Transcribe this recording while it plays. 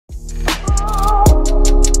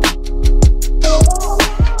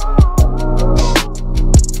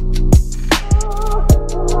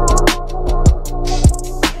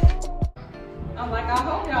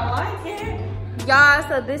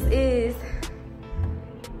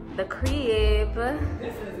the crib.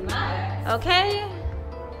 This is nice. Okay.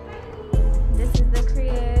 This is the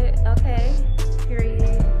crib. Okay.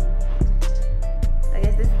 Period. I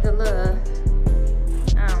guess this is the little,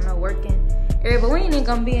 I don't know, working area, but we ain't even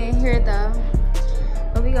gonna be in here though.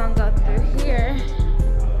 But we gonna go through here.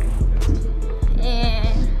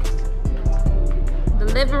 And the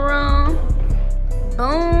living room.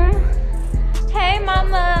 Boom. Hey,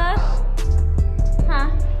 mama.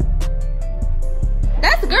 Huh?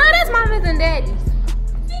 That's mamas and daddies.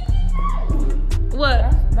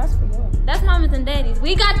 What? That's for you. That's mamas and daddies.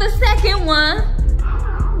 We got the second one.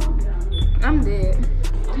 I'm dead.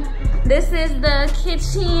 This is the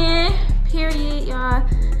kitchen. Period, y'all.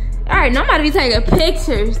 All right, now I'm about to be taking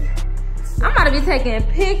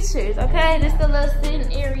pictures. Okay, this the little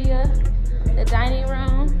sitting area, the dining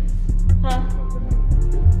room. Huh?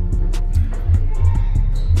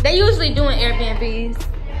 They usually doing Airbnbs.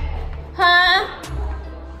 Huh?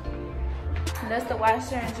 That's the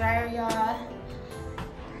washer and dryer, y'all.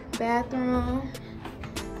 Bathroom.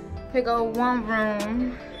 Here go one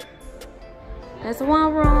room. That's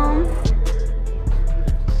one room.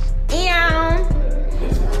 And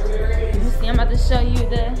you see, I'm about to show you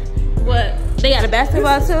the what? They got a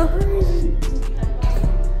basketball too.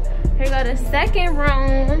 Here go the second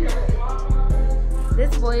room.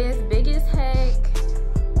 This boy is big as heck.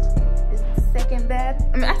 This is the second bath.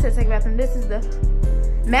 I mean, I said second bathroom. This is the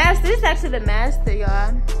master. This is actually the master,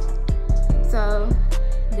 y'all. So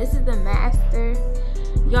this is the master.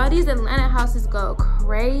 Y'all, these Atlanta houses go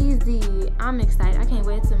crazy. I'm excited. I can't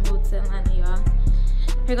wait to move to Atlanta, y'all.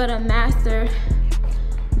 Here go the master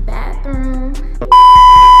bathroom.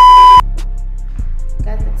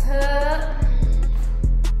 Got the tub.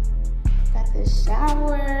 Got the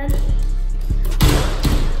shower.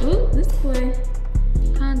 Ooh, this way,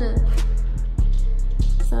 kinda.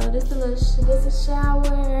 So this is a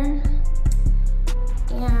shower.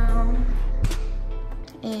 Down.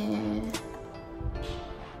 And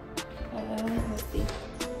let's see.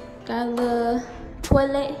 Got a little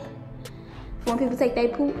toilet for when people take their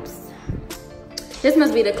poops. This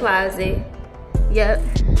must be the closet. Yep.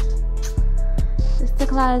 This is the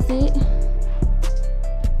closet.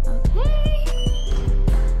 Okay.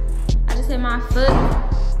 I just hit my foot.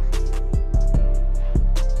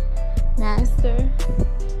 Master.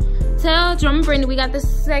 Tell Drum and Brittany we got the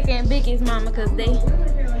second biggest mama because they.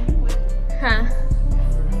 Huh?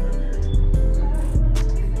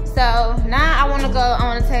 So now I want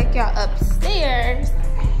to take y'all upstairs.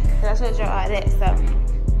 I showed y'all all that, so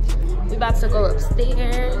we about to go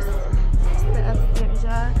upstairs. It's the upstairs,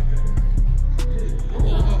 y'all.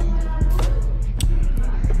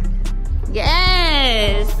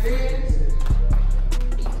 Yes.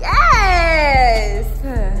 Yes.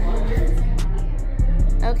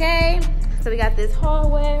 Okay, so we got this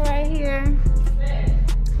hallway right here.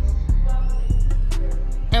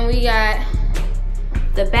 And we got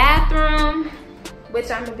the bathroom,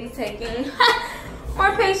 which I'm gonna be taking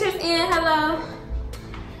more pictures in. Hello.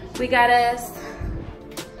 We got us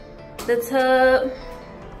the tub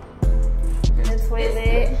and the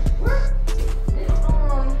toilet.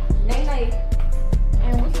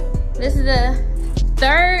 And this is the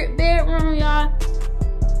third bedroom, y'all.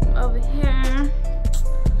 Over here.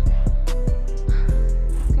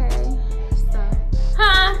 Okay. So,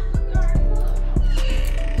 huh?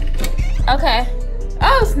 Okay.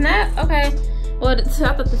 Oh snap. Okay. Well, I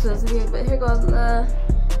thought this was weird, but here goes the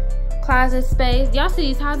closet space. Y'all see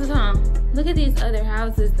these houses, huh? Look at these other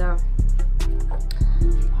houses, though.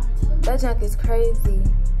 That junk is crazy.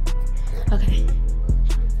 Okay.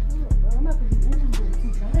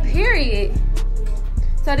 Period.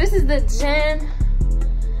 So this is the gym.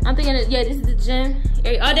 I'm thinking, yeah, this is the gym.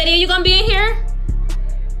 Oh, Daddy, you gonna be in here?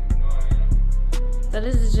 So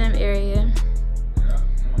this is the gym area.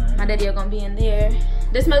 My daddy are gonna be in there.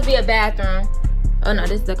 This must be a bathroom. Oh no,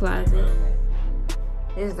 this is the closet.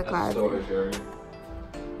 This is the closet.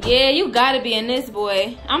 Yeah, you gotta be in this,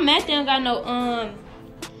 boy. I'm mad they don't got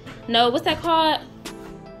no, what's that called?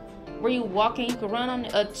 Where you walking, you can run on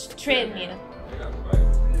a treadmill.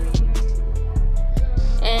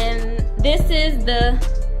 And this is the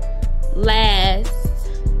last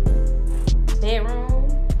bedroom.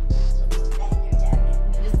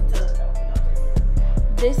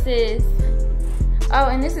 This is, oh,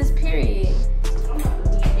 and this is period.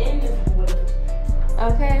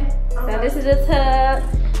 Okay, so this is the tub.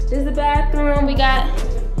 This is the bathroom. We got,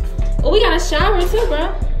 oh, we got a shower too,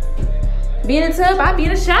 bro. Be in the tub, I be in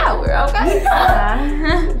the shower, okay?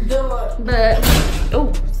 But,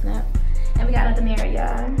 oh, snap. And we got another mirror,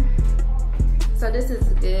 y'all. So this is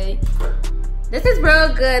good. This is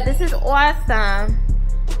real good. This is awesome.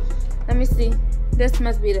 Let me see. This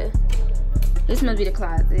must be the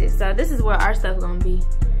closet. So this is where our stuff gonna be.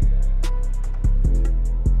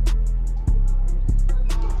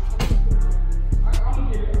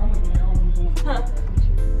 Huh.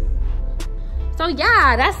 So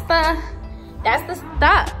yeah, that's the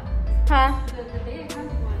stuff. Huh?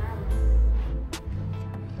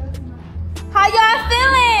 How y'all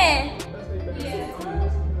feeling?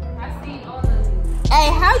 Hey,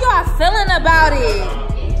 how y'all feeling about it?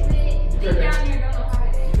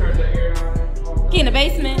 Get in the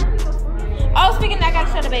basement. Oh, speaking of that, I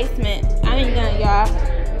gotta show the basement. I ain't done, y'all.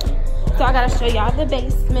 So I gotta show y'all the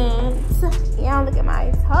basement. Y'all look at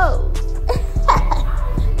my toes.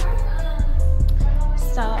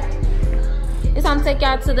 So it's gonna take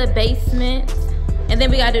y'all to the basement, and then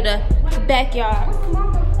we gotta do the backyard.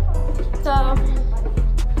 So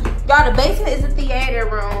y'all, the basement is a theater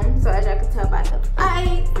room. So as y'all can tell by the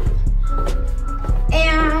lights.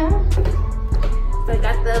 And so we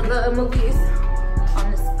got the little movies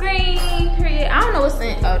on the screen, period. I don't know what's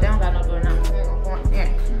in, oh, they don't got no door now, so we ain't gonna go in there.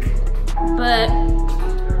 But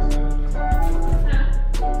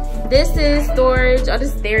this is storage, oh,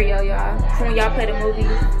 this is stereo, y'all. So when y'all play the movies,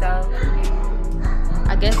 so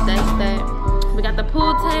I guess that's that. We got the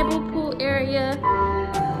pool table, pool area.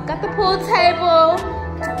 Got the pool table,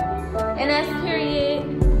 and that's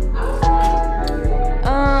period.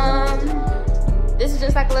 This is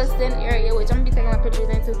just like a little sitting area, which I'm gonna be taking my pictures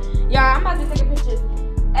into. Y'all, I'm about to be taking pictures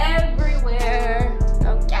everywhere,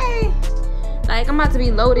 okay? Like, I'm about to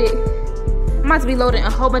be loaded. I'm about to be loading a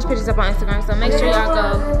whole bunch of pictures up on Instagram, so make sure y'all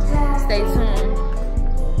go stay tuned,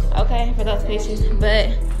 okay, for those pictures.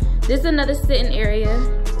 But this is another sitting area.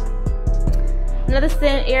 Another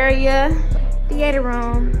sitting area, theater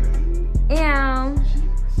room, and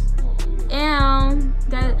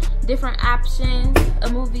got different options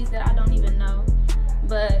of movies that I don't even know.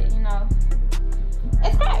 But, you know,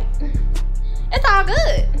 it's great. It's all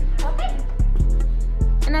good, okay?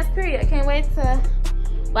 And that's period. I can't wait to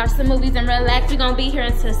watch some movies and relax. We're gonna be here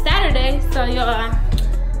until Saturday, so y'all,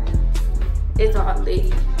 it's all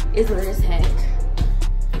lit. It's lit as heck.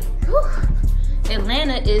 Whew.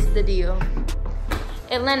 Atlanta is the deal.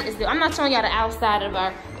 Atlanta is the deal. I'm not showing y'all the outside of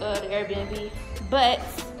our the Airbnb, but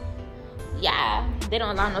yeah, they don't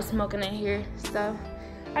allow no smoking in here. So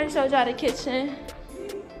I just showed y'all the kitchen.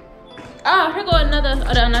 Oh, here go another,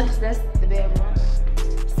 that's the bedroom.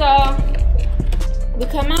 So we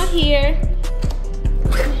come out here.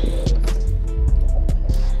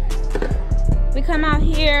 We come out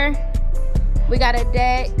here. We got a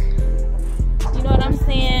deck. You know what I'm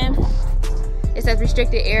saying? It says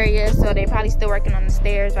restricted area, so they probably still working on the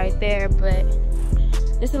stairs right there, but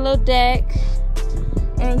it's a little deck.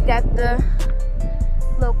 And you got the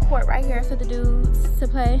little court right here for the dudes to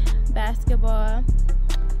play basketball.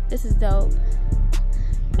 This is dope.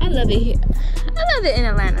 I love it here. I love it in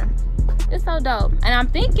Atlanta. It's so dope. And I'm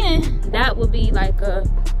thinking that would be like a,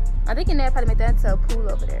 I'm thinking they'll probably make that into a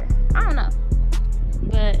pool over there. I don't know.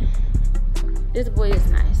 But this boy is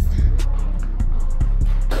nice.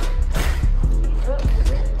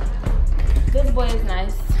 This boy is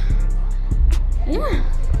nice. Yeah.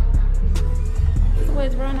 This boy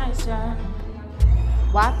is real nice, y'all.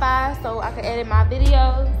 Wi-Fi, so I can edit my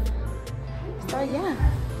videos. So yeah.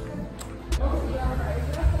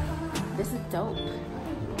 This is dope.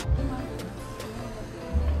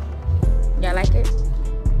 Y'all like it?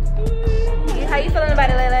 How you feeling about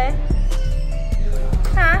it, Lele?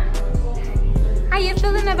 Huh? How you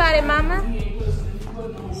feeling about it, mama?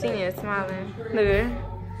 She is smiling. Look at her.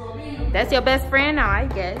 That's your best friend now, I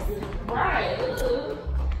guess. Right.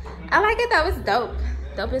 I like it though, it's dope.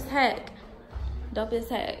 Dope as heck. Dope as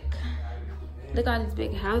heck. Look at all these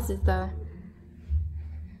big houses though.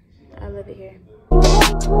 I love it here.